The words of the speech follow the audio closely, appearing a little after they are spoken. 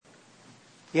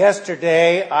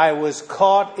Yesterday, I was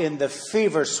caught in the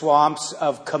fever swamps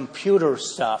of computer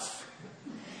stuff.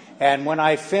 And when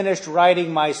I finished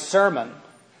writing my sermon,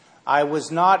 I was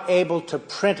not able to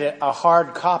print it a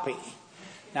hard copy.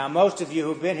 Now, most of you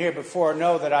who've been here before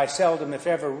know that I seldom, if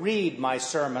ever, read my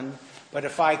sermon, but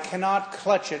if I cannot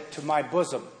clutch it to my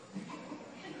bosom,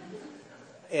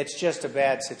 it's just a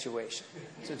bad situation.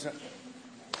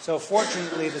 So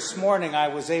fortunately, this morning I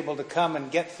was able to come and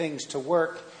get things to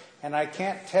work. And I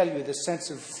can't tell you the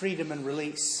sense of freedom and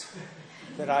release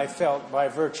that I felt by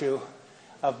virtue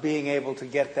of being able to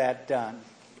get that done.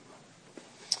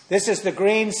 This is the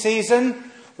green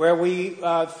season where we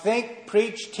think,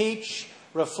 preach, teach,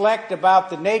 reflect about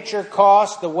the nature,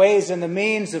 cost, the ways and the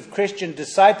means of Christian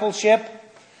discipleship,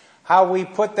 how we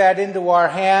put that into our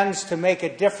hands to make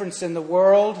a difference in the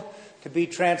world, to be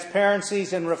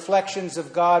transparencies and reflections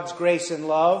of God's grace and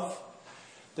love.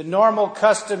 The normal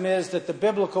custom is that the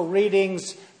biblical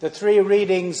readings, the three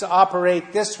readings,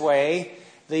 operate this way.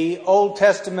 The Old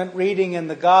Testament reading and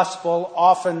the Gospel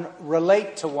often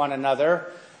relate to one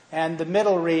another, and the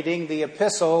middle reading, the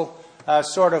epistle,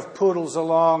 sort of poodles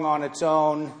along on its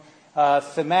own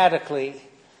thematically.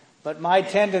 But my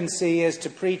tendency is to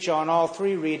preach on all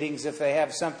three readings if they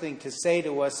have something to say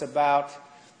to us about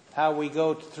how we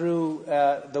go through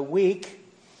the week.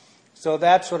 So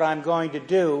that's what I'm going to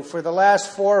do. For the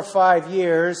last 4 or 5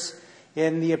 years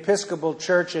in the Episcopal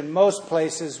Church, in most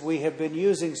places, we have been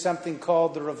using something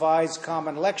called the Revised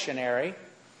Common Lectionary,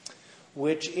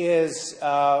 which is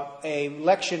a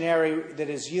lectionary that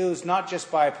is used not just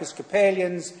by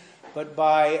Episcopalians, but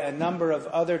by a number of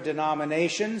other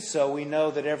denominations. So we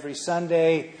know that every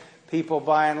Sunday, people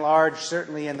by and large,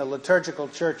 certainly in the liturgical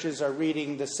churches, are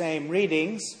reading the same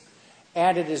readings.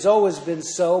 And it has always been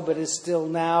so, but is still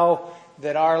now,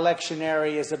 that our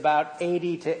lectionary is about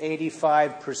 80 to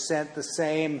 85% the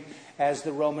same as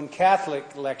the Roman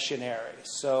Catholic lectionary.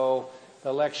 So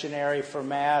the lectionary for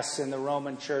Mass in the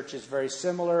Roman Church is very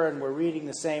similar, and we're reading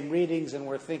the same readings, and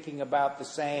we're thinking about the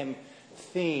same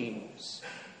themes.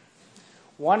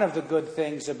 One of the good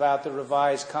things about the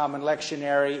Revised Common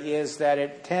Lectionary is that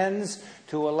it tends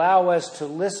to allow us to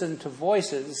listen to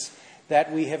voices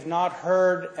that we have not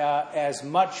heard as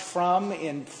much from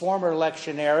in former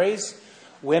lectionaries.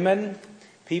 Women,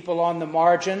 people on the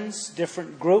margins,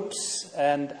 different groups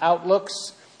and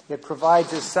outlooks. It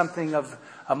provides us something of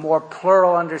a more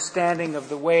plural understanding of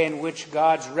the way in which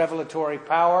God's revelatory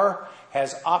power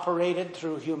has operated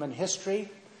through human history.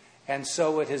 And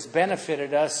so it has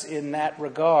benefited us in that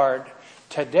regard.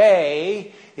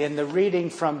 Today, in the reading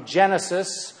from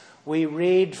Genesis, we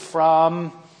read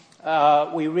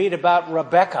about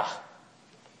Rebecca,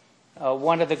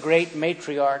 one of the great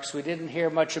matriarchs. We didn't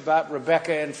hear much about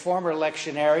Rebecca in former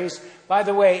lectionaries. By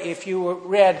the way, if you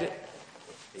read,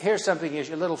 here's something,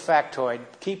 a little factoid.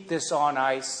 Keep this on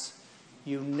ice.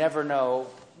 You never know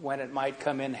when it might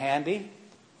come in handy.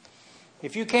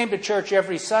 If you came to church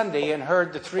every Sunday and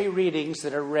heard the three readings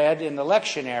that are read in the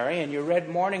lectionary, and you read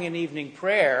morning and evening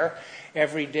prayer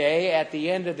every day, at the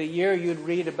end of the year you'd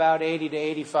read about 80 to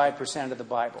 85% of the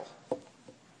Bible.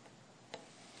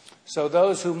 So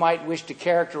those who might wish to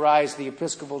characterize the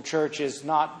Episcopal Church as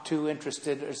not too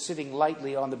interested or sitting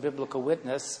lightly on the biblical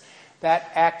witness,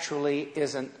 that actually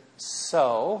isn't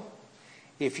so.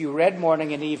 If you read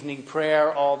morning and evening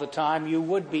prayer all the time, you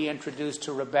would be introduced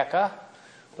to Rebecca,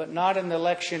 but not in the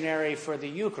lectionary for the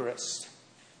Eucharist.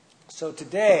 So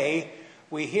today,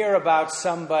 we hear about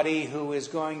somebody who is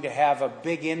going to have a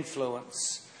big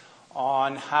influence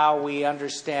on how we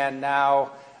understand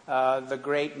now the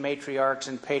great matriarchs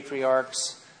and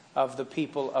patriarchs of the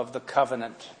people of the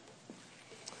covenant.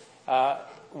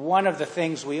 One of the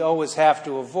things we always have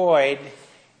to avoid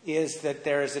is that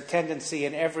there is a tendency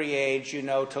in every age,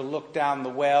 to look down the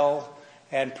well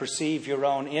and perceive your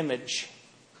own image.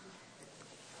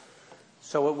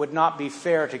 So it would not be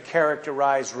fair to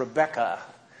characterize Rebecca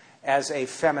as a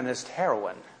feminist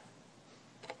heroine.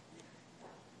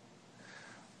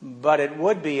 But it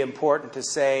would be important to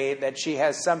say that she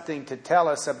has something to tell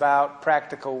us about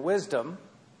practical wisdom,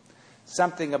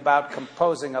 something about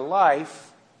composing a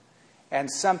life,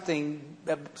 and something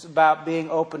about being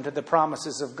open to the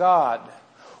promises of God.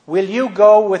 Will you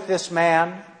go with this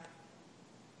man?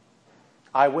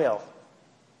 I will.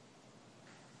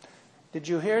 Did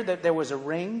you hear that there was a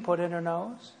ring put in her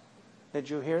nose? Did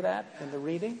you hear that in the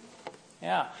reading?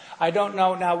 Yeah. I don't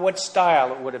know now what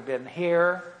style it would have been,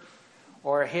 here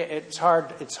or here. It's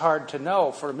hard to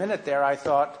know. For a minute there I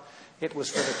thought it was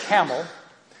for the camel,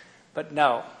 but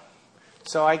no.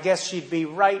 So I guess she'd be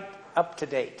right up to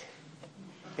date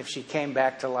if she came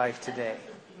back to life today,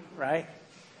 right?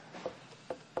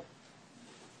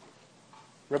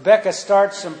 Rebecca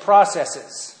starts some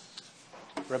processes.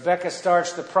 Rebecca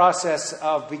starts the process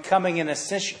of becoming an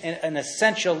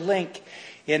essential link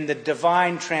in the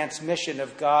divine transmission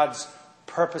of God's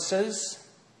purposes.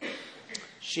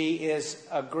 She is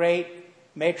a great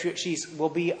matriarch. She will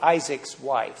be Isaac's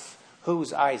wife.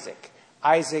 Who's Isaac?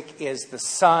 Isaac is the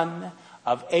son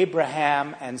of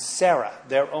Abraham and Sarah,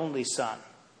 their only son.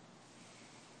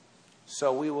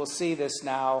 So we will see this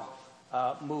now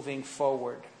moving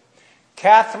forward.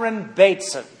 Catherine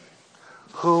Bateson,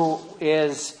 who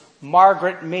is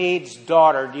Margaret Mead's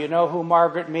daughter. Do you know who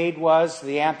Margaret Mead was,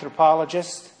 the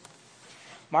anthropologist?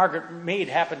 Margaret Mead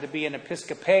happened to be an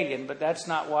Episcopalian, but that's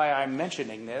not why I'm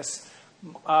mentioning this.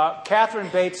 Catherine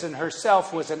Bateson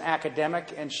herself was an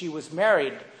academic, and she was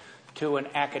married to an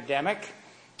academic.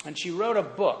 And she wrote a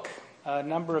book a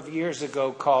number of years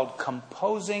ago called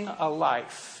Composing a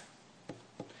Life.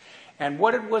 And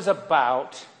what it was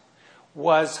about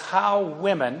was how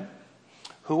women,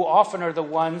 who often are the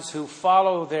ones who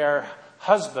follow their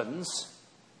husbands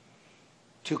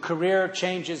to career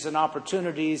changes and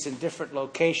opportunities in different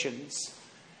locations,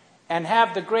 and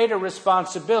have the greater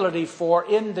responsibility for,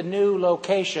 in the new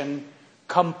location,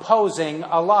 composing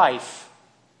a life.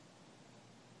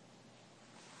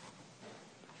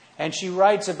 And she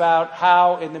writes about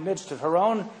how, in the midst of her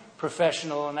own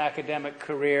professional and academic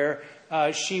career,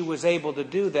 she was able to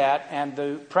do that, and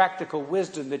the practical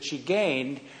wisdom that she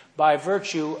gained by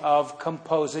virtue of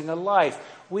composing a life.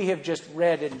 We have just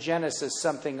read in Genesis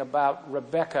something about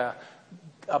Rebecca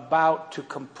about to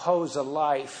compose a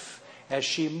life as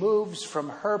she moves from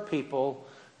her people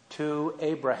to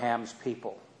Abraham's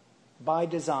people. By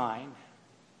design.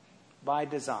 By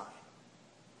design.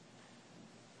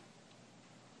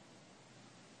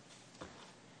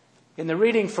 In the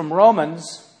reading from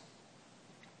Romans,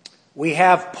 we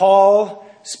have Paul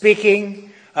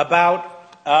speaking about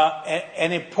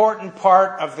an important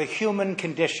part of the human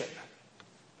condition.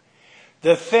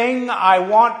 The thing I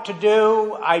want to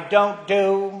do, I don't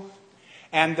do,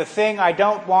 and the thing I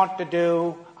don't want to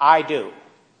do, I do.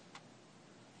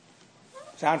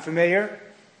 Sound familiar?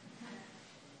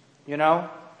 You know?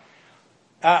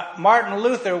 Martin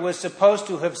Luther was supposed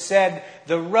to have said,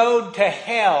 the road to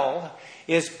hell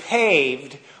is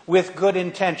paved with good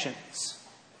intentions.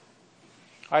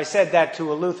 I said that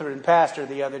to a Lutheran pastor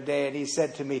the other day, and he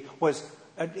said to me,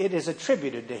 it is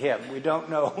attributed to him. We don't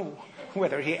know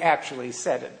whether he actually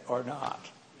said it or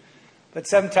not. But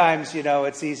sometimes,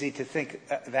 it's easy to think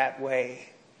that way.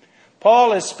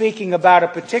 Paul is speaking about a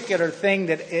particular thing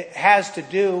that it has to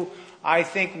do, I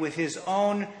think, with his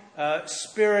own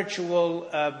spiritual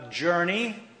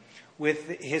journey,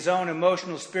 with his own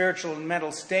emotional, spiritual, and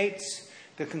mental states,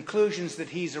 the conclusions that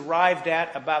he's arrived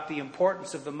at about the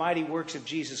importance of the mighty works of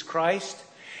Jesus Christ,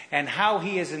 and how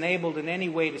he is enabled in any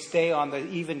way to stay on the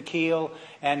even keel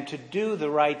and to do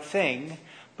the right thing.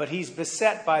 But he's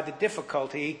beset by the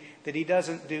difficulty that he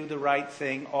doesn't do the right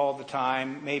thing all the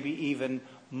time, maybe even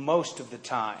most of the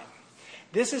time.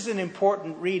 This is an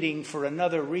important reading for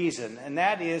another reason, and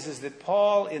that is that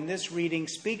Paul in this reading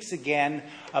speaks again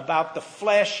about the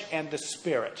flesh and the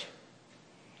spirit.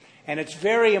 And it's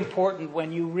very important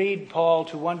when you read Paul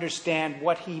to understand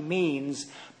what he means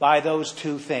by those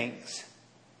two things.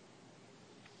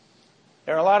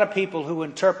 There are a lot of people who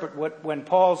interpret when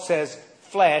Paul says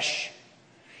flesh,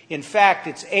 in fact,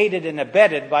 it's aided and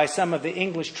abetted by some of the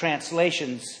English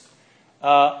translations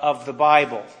of the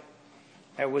Bible.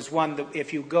 There was one that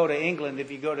if you go to England,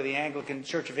 if you go to the Anglican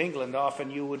Church of England,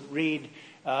 often you would read,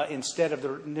 instead of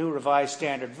the New Revised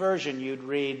Standard Version, you'd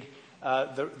read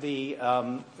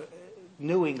the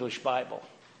New English Bible.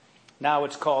 Now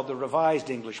it's called the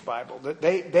Revised English Bible.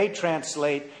 They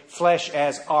translate flesh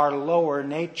as our lower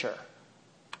nature.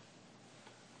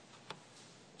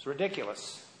 It's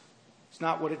ridiculous. It's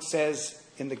not what it says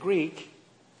in the Greek.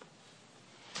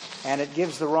 And it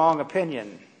gives the wrong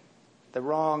opinion, the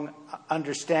wrong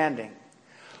understanding.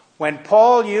 When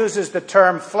Paul uses the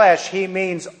term flesh, he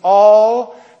means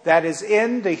all that is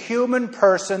in the human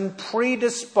person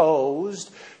predisposed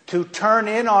to turn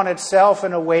in on itself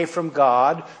and away from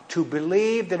God, to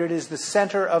believe that it is the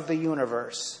center of the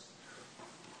universe.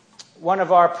 One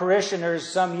of our parishioners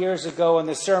some years ago in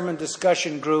the sermon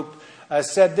discussion group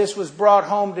said this was brought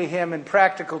home to him in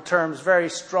practical terms very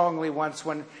strongly once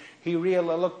when he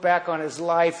looked back on his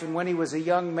life, and when he was a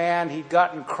young man, he'd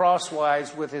gotten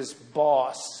crosswise with his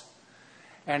boss.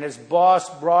 And his boss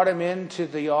brought him into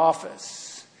the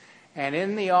office. And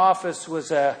in the office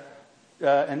was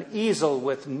an easel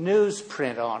with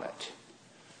newsprint on it.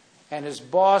 And his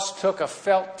boss took a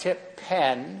felt-tip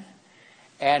pen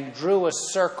and drew a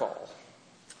circle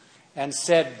and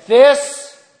said,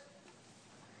 "This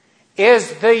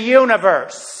is the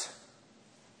universe.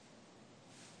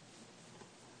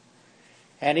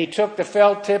 And he took the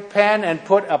felt-tip pen and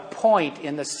put a point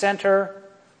in the center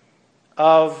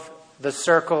of the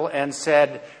circle and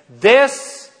said,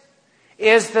 "This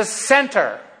is the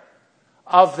center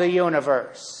of the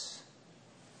universe."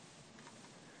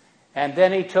 And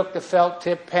then he took the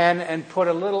felt-tip pen and put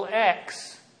a little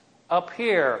X up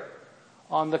here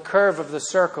on the curve of the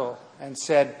circle and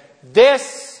said,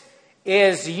 "This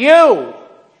is you."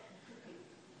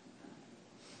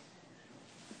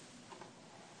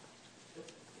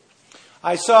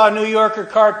 I saw a New Yorker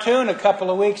cartoon a couple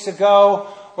of weeks ago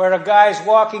where a guy's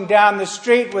walking down the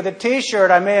street with a T-shirt.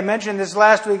 I may have mentioned this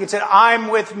last week. It said, "I'm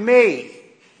with me."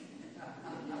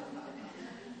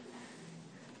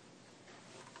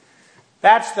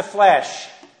 That's the flesh.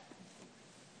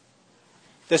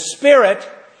 The spirit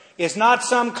is not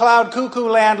some cloud cuckoo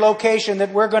land location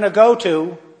that we're going to go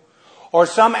to, or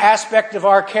some aspect of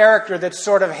our character that's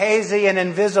sort of hazy and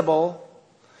invisible.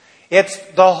 It's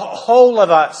the whole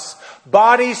of us.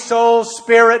 Body, soul,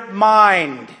 spirit,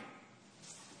 mind.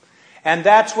 And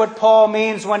that's what Paul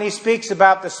means when he speaks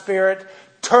about the Spirit.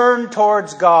 Turn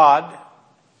towards God,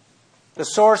 the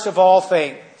source of all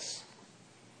things,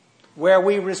 where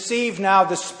we receive now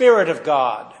the Spirit of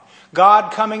God.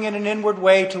 God coming in an inward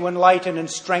way to enlighten and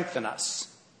strengthen us.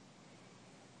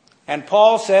 And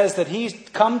Paul says that he's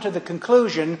come to the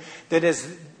conclusion that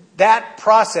is that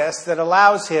process that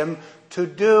allows him to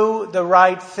do the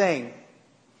right thing.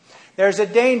 There's a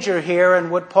danger here in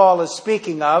what Paul is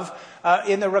speaking of.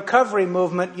 In the recovery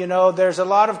movement, there's a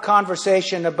lot of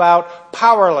conversation about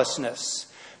powerlessness,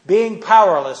 being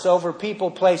powerless over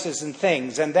people, places, and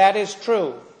things, and that is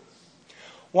true.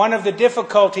 One of the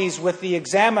difficulties with the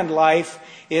examined life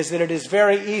is that it is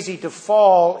very easy to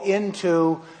fall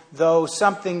into, though,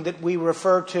 something that we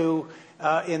refer to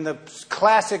in the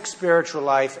classic spiritual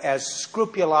life as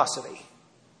scrupulosity.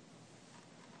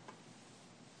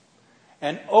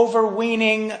 An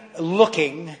overweening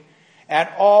looking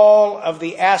at all of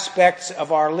the aspects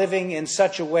of our living in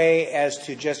such a way as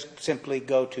to just simply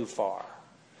go too far.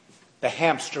 The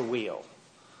hamster wheel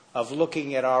of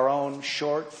looking at our own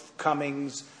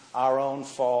shortcomings, our own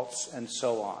faults, and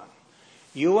so on.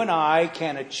 You and I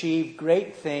can achieve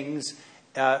great things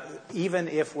even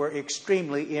if we're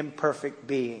extremely imperfect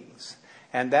beings.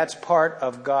 And that's part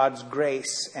of God's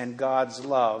grace and God's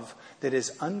love that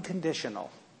is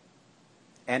unconditional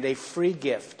and a free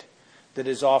gift that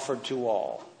is offered to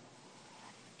all.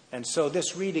 And so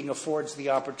this reading affords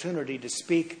the opportunity to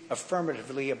speak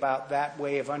affirmatively about that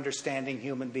way of understanding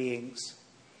human beings,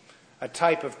 a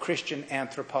type of Christian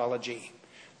anthropology,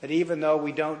 that even though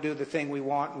we don't do the thing we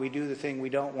want, we do the thing we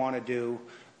don't want to do,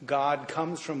 God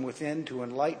comes from within to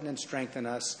enlighten and strengthen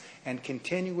us and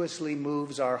continuously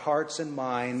moves our hearts and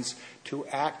minds to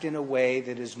act in a way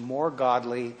that is more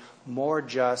godly, more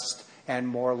just, and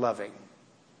more loving.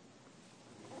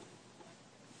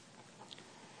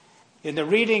 In the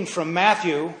reading from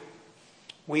Matthew,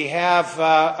 we have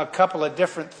a couple of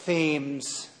different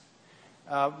themes.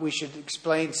 We should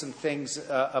explain some things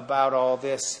about all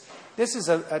this. This is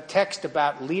a text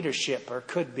about leadership, or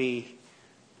could be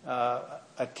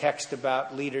a text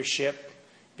about leadership.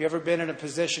 Have you ever been in a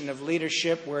position of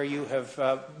leadership where you have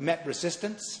met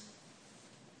resistance?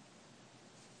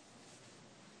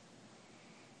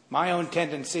 My own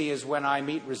tendency is when I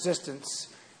meet resistance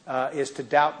is to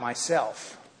doubt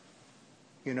myself.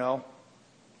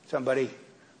 Somebody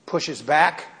pushes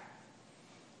back.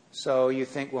 So you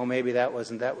think, well, maybe that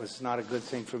was not a good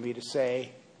thing for me to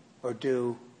say or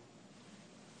do.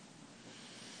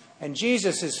 And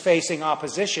Jesus is facing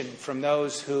opposition from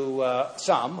those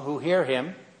some who hear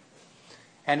him.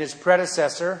 And his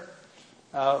predecessor,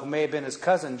 who may have been his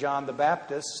cousin, John the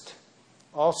Baptist,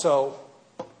 also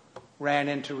ran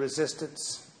into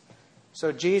resistance.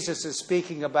 So Jesus is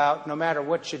speaking about no matter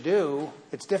what you do,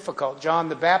 it's difficult. John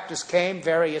the Baptist came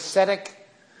very ascetic,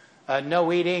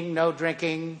 no eating, no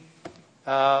drinking,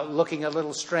 looking a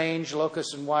little strange,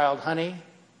 locusts and wild honey.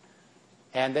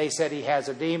 And they said he has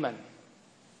a demon.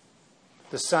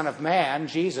 The Son of Man,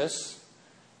 Jesus,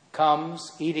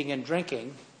 comes eating and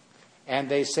drinking, and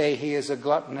they say he is a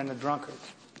glutton and a drunkard.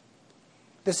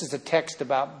 This is a text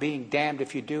about being damned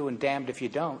if you do and damned if you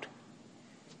don't.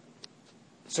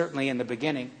 Certainly in the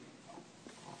beginning.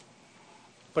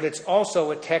 But it's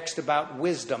also a text about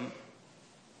wisdom.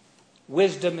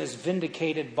 Wisdom is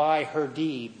vindicated by her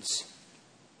deeds.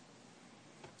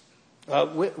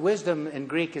 Wisdom in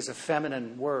Greek is a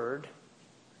feminine word.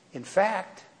 In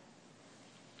fact,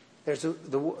 there's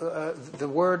the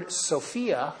word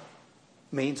Sophia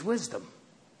means wisdom.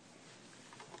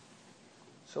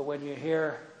 So when you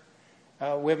hear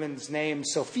women's name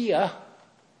Sophia.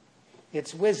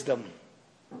 It's wisdom.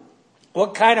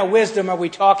 What kind of wisdom are we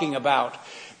talking about?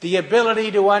 The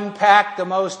ability to unpack the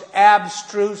most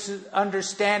abstruse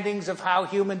understandings of how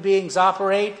human beings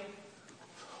operate?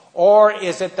 Or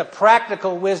is it the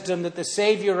practical wisdom that the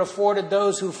Savior afforded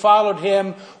those who followed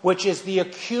him, which is the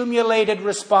accumulated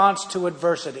response to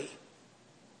adversity?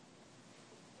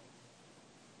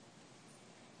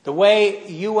 The way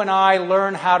you and I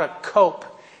learn how to cope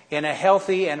in a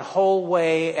healthy and whole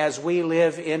way as we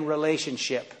live in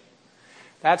relationship.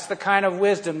 That's the kind of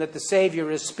wisdom that the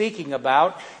Savior is speaking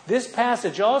about. This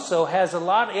passage also has a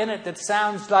lot in it that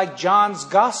sounds like John's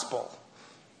gospel.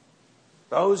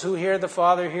 Those who hear the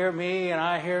Father hear me, and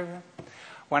I hear them.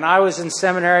 When I was in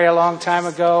seminary a long time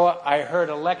ago, I heard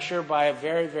a lecture by a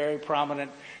very, very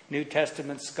prominent New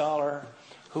Testament scholar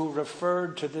who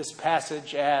referred to this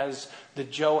passage as the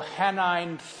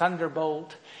Johannine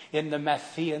thunderbolt in the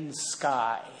Matthean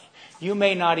sky. You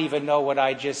may not even know what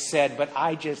I just said, but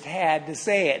I just had to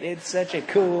say it. It's such a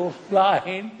cool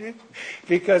line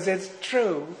because it's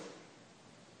true.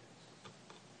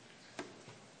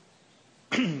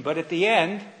 But at the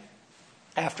end,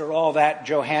 after all that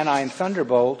Johannine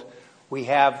thunderbolt, we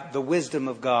have the wisdom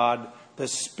of God, the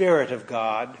Spirit of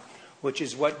God, which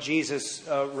is what Jesus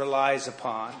relies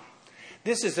upon.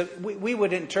 We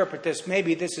would interpret this,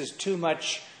 maybe this is too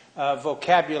much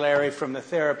vocabulary from the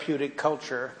therapeutic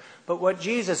culture, but what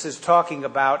Jesus is talking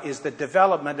about is the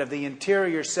development of the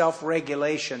interior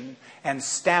self-regulation and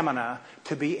stamina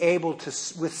to be able to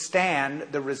withstand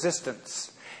the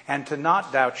resistance and to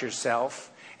not doubt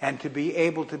yourself and to be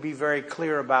able to be very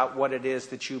clear about what it is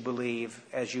that you believe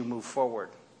as you move forward.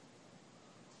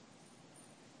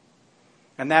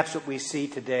 And that's what we see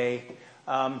today.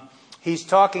 He's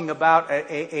talking about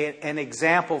an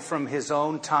example from his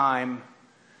own time.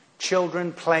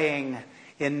 Children playing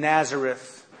in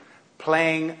Nazareth,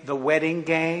 playing the wedding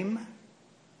game,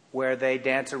 where they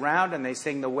dance around and they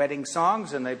sing the wedding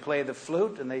songs and they play the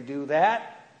flute and they do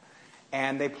that.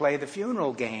 And they play the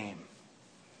funeral game,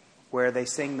 where they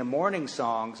sing the mourning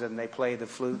songs and they play the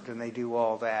flute and they do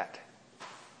all that.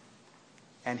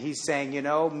 And he's saying, you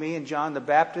know, me and John the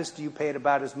Baptist, you paid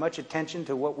about as much attention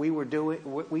to what we were doing,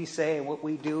 what we say and what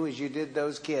we do as you did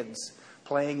those kids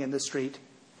playing in the street.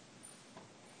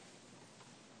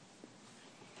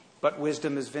 But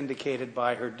wisdom is vindicated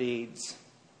by her deeds.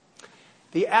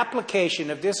 The application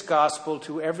of this gospel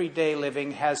to everyday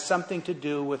living has something to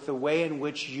do with the way in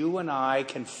which you and I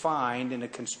can find, in a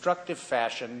constructive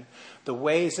fashion, the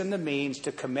ways and the means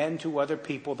to commend to other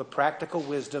people the practical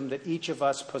wisdom that each of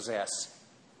us possess.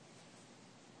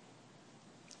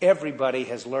 Everybody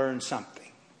has learned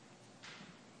something.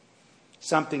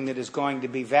 Something that is going to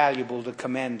be valuable to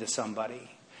commend to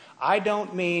somebody. I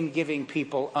don't mean giving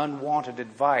people unwanted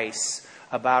advice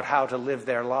about how to live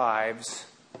their lives.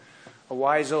 A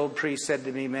wise old priest said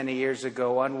to me many years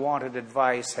ago, unwanted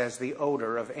advice has the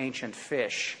odor of ancient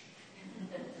fish,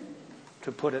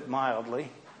 to put it mildly.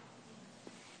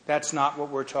 That's not what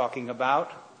we're talking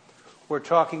about. We're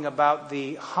talking about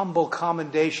the humble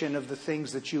commendation of the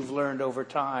things that you've learned over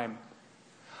time.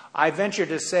 I venture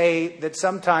to say that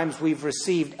sometimes we've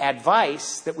received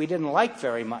advice that we didn't like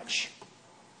very much,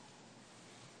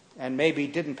 and maybe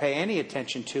didn't pay any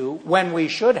attention to, when we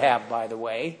should have, by the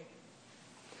way.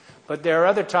 But there are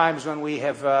other times when we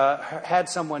have had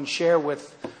someone share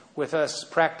with us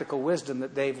practical wisdom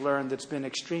that they've learned that's been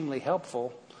extremely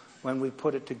helpful when we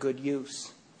put it to good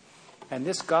use. And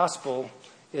this gospel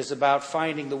is about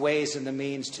finding the ways and the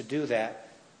means to do that.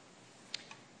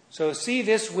 So see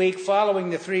this week, following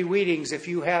the 3 readings, if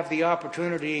you have the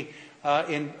opportunity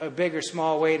in a big or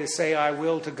small way to say, I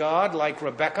will to God, like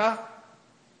Rebecca.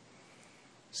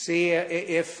 See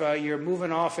if you're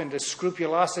moving off into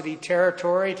scrupulosity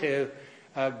territory to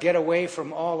get away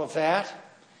from all of that.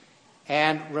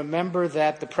 And remember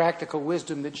that the practical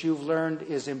wisdom that you've learned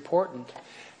is important.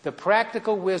 The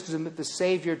practical wisdom that the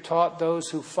Savior taught those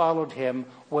who followed him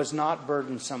was not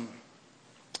burdensome.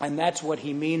 And that's what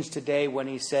he means today when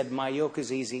he said, my yoke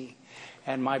is easy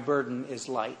and my burden is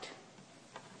light.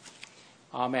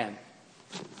 Amen.